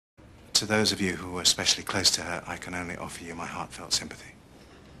To those of you who were especially close to her, I can only offer you my heartfelt sympathy.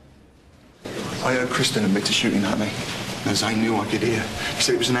 I heard Kristen admit to shooting at me. As I knew I could hear. She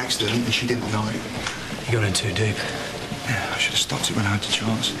said it was an accident and she didn't know it. You got in too deep. Yeah, I should have stopped it when I had the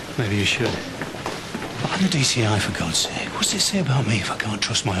chance. Maybe you should. But I'm the DCI, for God's sake. What's it say about me if I can't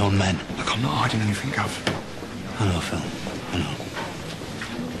trust my own men? Look, I'm not hiding anything, Gov. I know, Phil. I know.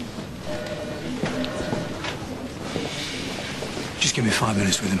 Just give me 5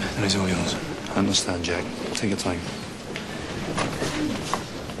 minutes with him, and it's all yours. I understand, Jack. Take your time.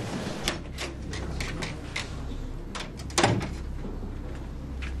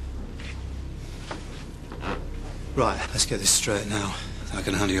 Right, let's get this straight now. I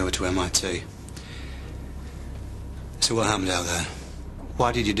can hand you over to MIT. So what happened out there?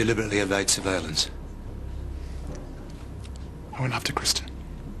 Why did you deliberately evade surveillance? I went after Kristen.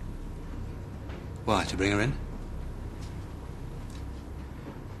 Why, to bring her in?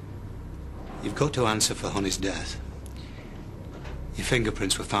 You've got to answer for Honey's death. Your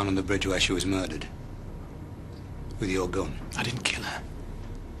fingerprints were found on the bridge where she was murdered. With your gun. I didn't kill her.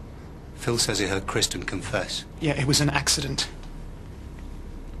 Phil says he heard Kristen confess. Yeah, it was an accident.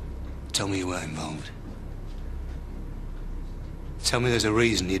 Tell me you were involved. Tell me there's a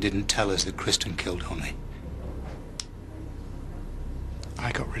reason you didn't tell us that Kristen killed Honey.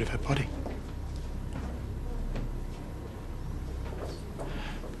 I got rid of her body.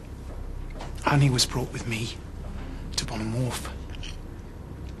 Honey was brought with me to Bonham Wharf.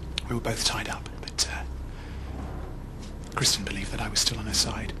 We were both tied up, but Kristen believed that I was still on her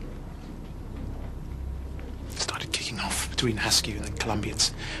side. Started kicking off between Askew and the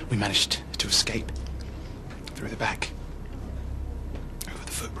Colombians. We managed to escape through the back, over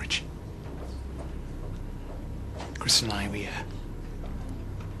the footbridge. Kristen and I,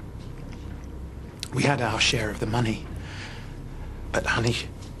 we had our share of the money, but Honey,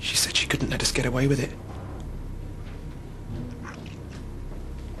 she said she couldn't let us get away with it.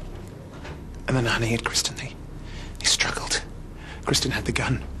 And then Honey and Kristen, they struggled. Kristen had the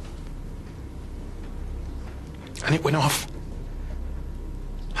gun. And it went off.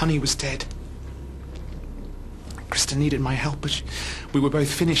 Honey was dead. Kristen needed my help, but we were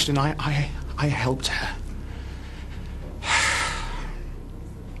both finished, and I helped her.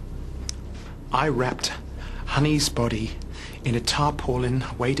 I wrapped Honey's body in a tarpaulin,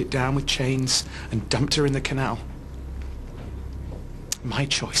 weighed it down with chains, and dumped her in the canal. My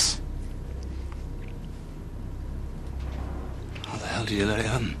choice. How the hell did you let it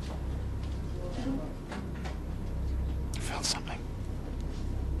happen? I felt something.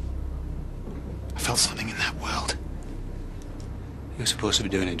 I felt something in that world. You were supposed to be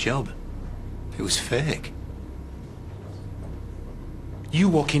doing a job. It was fake. You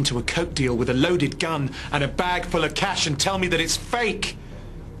walk into a coke deal with a loaded gun and a bag full of cash and tell me that it's fake.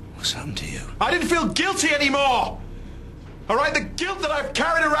 What's happened to you? I didn't feel guilty anymore. All right, the guilt that I've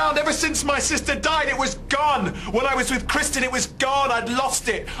carried around ever since my sister died, it was gone. When I was with Kristen, it was gone. I'd lost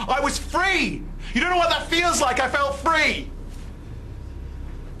it. I was free. You don't know what that feels like. I felt free.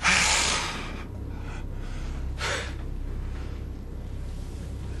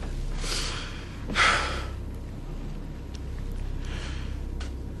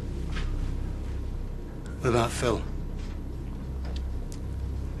 What about Phil?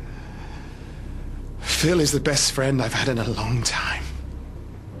 Phil is the best friend I've had in a long time.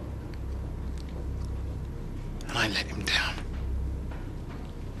 And I let him down.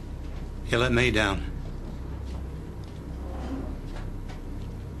 You let me down.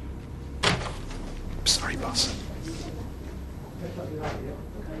 I'm sorry, boss.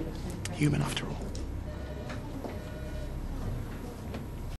 Human after all.